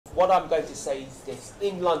what I'm going to say is this.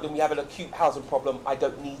 In London, we have an acute housing problem. I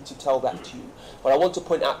don't need to tell that to you. But I want to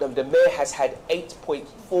point out that the Mayor has had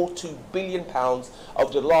 £8.42 billion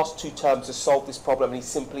over the last 2 terms to solve this problem, and he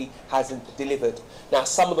simply hasn't delivered. Now,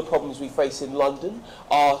 some of the problems we face in London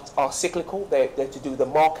are cyclical. They're to do with the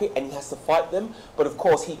market, and he has to fight them. But of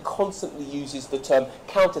course, he constantly uses the term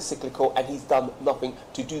counter-cyclical, and he's done nothing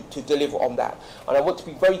to deliver on that. And I want to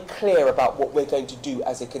be very clear about what we're going to do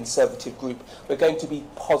as a Conservative group. We're going to be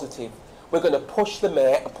positive. We're going to push the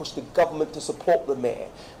Mayor and push the government to support the Mayor.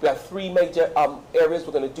 We have 3 major areas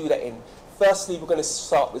we're going to do that in. Firstly, we're going to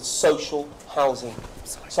start with social housing.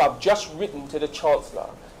 So I've just written to the Chancellor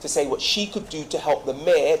to say what she could do to help the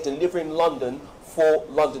Mayor deliver in London for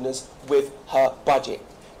Londoners with her budget.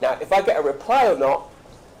 Now, if I get a reply or not,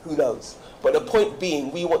 who knows? But the point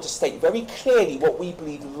being, we want to state very clearly what we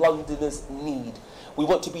believe Londoners need. We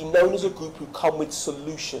want to be known as a group who come with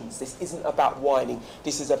solutions. This isn't about whining.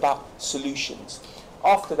 This is about solutions.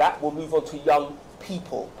 After that, we'll move on to young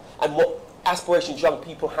people and what aspirations young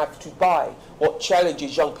people have to buy, what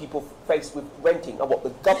challenges young people face with renting, and what the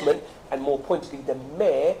government, and more pointedly the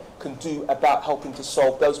Mayor, can do about helping to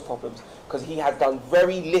solve those problems. Because he has done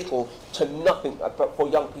very little to nothing for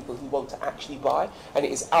young people who want to actually buy, and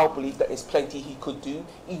it is our belief that there's plenty he could do,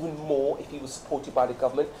 even more if he was supported by the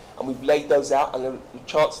government, and we've laid those out, and the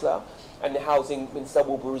Chancellor and the Housing Minister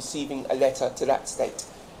will be receiving a letter to that state.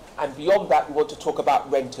 And beyond that, we want to talk about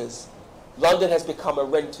renters. London has become a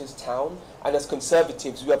renters' town, and as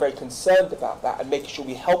Conservatives, we are very concerned about that and making sure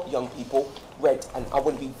we help young people rent. And I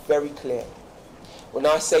want to be very clear. When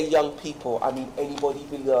I say young people, I mean anybody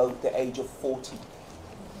below the age of 40.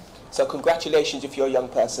 So congratulations if you're a young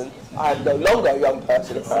person. I am no longer a young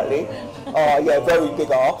person, apparently. Yeah, very big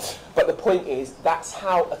R. But the point is, that's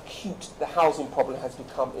how acute the housing problem has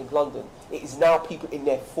become in London. It is now people in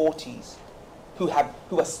their 40s who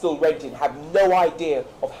are still renting, have no idea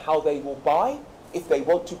of how they will buy, if they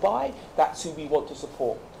want to buy. That's who we want to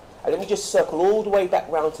support. And let me just circle all the way back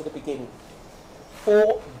round to the beginning.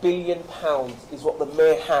 £4 billion is what the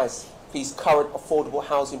Mayor has for his current affordable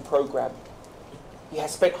housing programme. He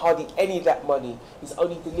has spent hardly any of that money. He's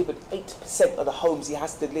only delivered 8% of the homes he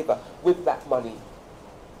has to deliver with that money.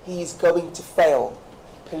 He is going to fail.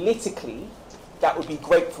 Politically, that would be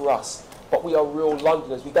great for us. But we are real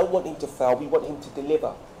Londoners. We don't want him to fail. We want him to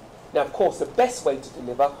deliver. Now, of course, the best way to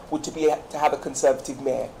deliver would be to have a Conservative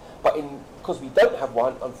Mayor. But because we don't have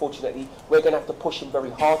one, unfortunately, we're going to have to push him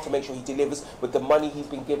very hard to make sure he delivers with the money he's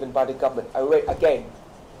been given by the government. Again,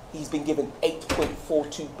 he's been given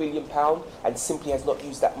 £8.42 billion and simply has not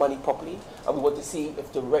used that money properly. And we want to see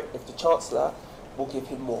if the Chancellor will give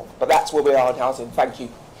him more. But that's where we are on housing. Thank you.